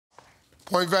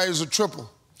Point values are triple.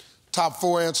 Top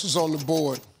 4 answers on the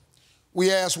board.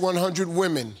 We asked 100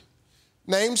 women,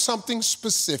 name something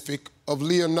specific of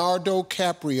Leonardo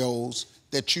DiCaprio's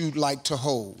that you'd like to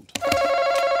hold.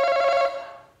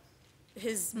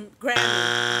 His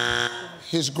Grammy.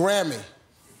 His Grammy.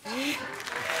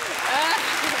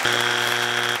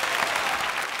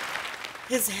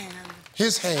 His hand.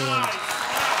 His hand.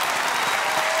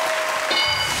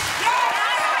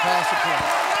 Pass the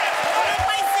play.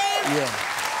 Yeah.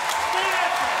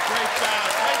 Great job.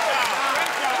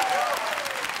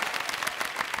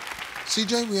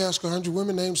 CJ, we asked 100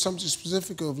 women, name something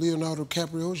specific of Leonardo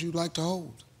DiCaprio's you'd like to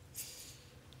hold.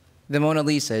 The Mona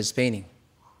Lisa, his painting.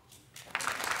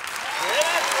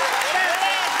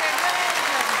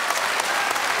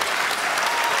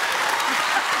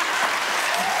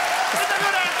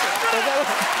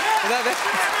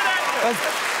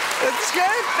 That's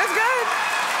good. That's good.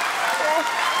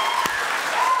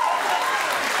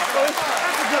 That's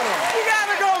a good one. You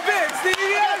gotta go big, Steve. You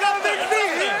gotta go big,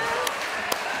 Steve.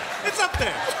 It's up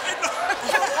there.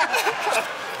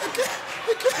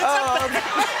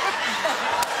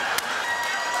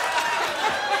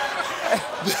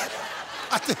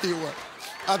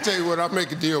 I'll tell you what, I'll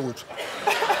make a deal with you.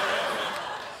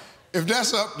 If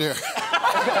that's up there,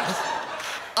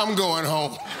 I'm going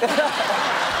home.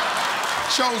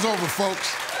 Show's over,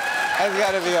 folks. That's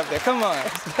gotta be up there. Come on.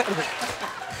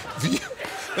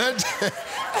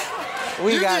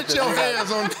 You get your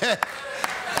hands on that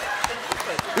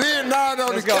Leonardo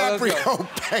DiCaprio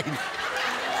painting.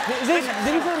 Did he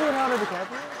say Leonardo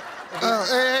DiCaprio?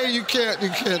 Hey, you can't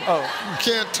Oh. You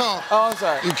can't talk. Oh, I'm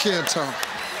sorry. You can't talk.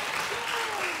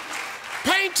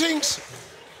 Paintings.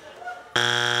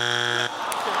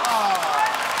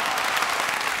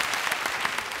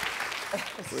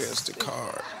 Where's the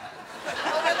card?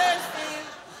 Over there, Steve.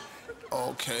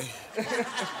 Okay.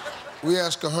 We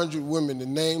asked 100 women to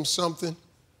name something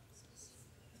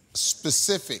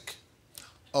specific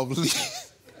of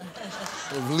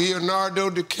Leonardo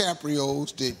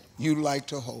DiCaprio's that you like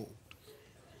to hold,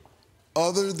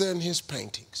 other than his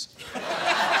paintings.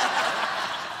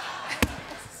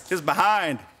 His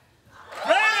behind.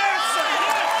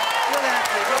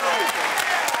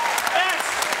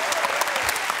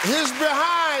 His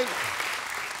behind.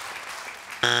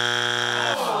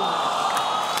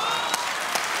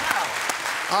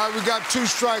 All right, we got 2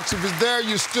 strikes. If it's there,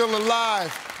 you're still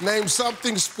alive. Name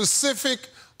something specific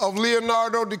of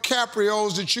Leonardo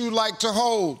DiCaprio's that you like to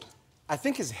hold. I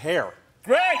think his hair.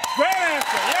 Great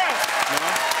answer, yes.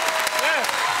 Yes.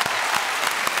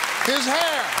 His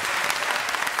hair.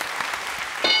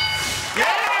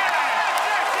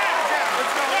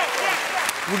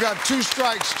 We got 2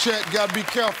 strikes, Chet. You gotta be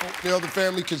careful. The other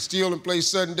family can steal and play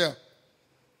sudden death.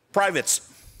 Privates.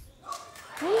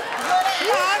 Come on. All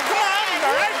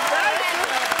right.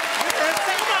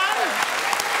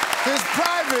 His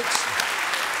privates.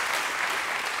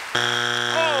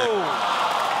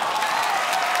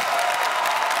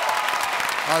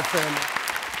 All right, family.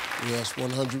 We asked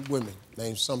 100 women,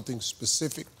 name something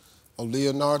specific of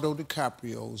Leonardo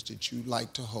DiCaprio's that you'd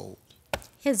like to hold.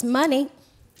 His money.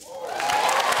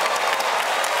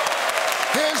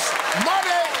 His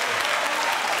money.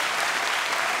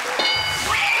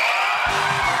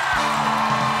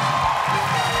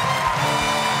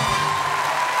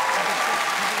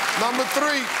 Number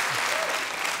 3.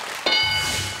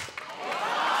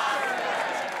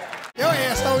 Your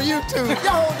ass on YouTube.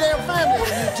 Your whole damn family on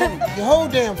YouTube. Your whole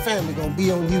damn family gonna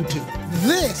be on YouTube.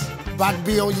 This about to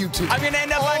be on YouTube. I'm gonna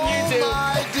end up on YouTube. Oh,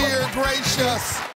 my dear gracious.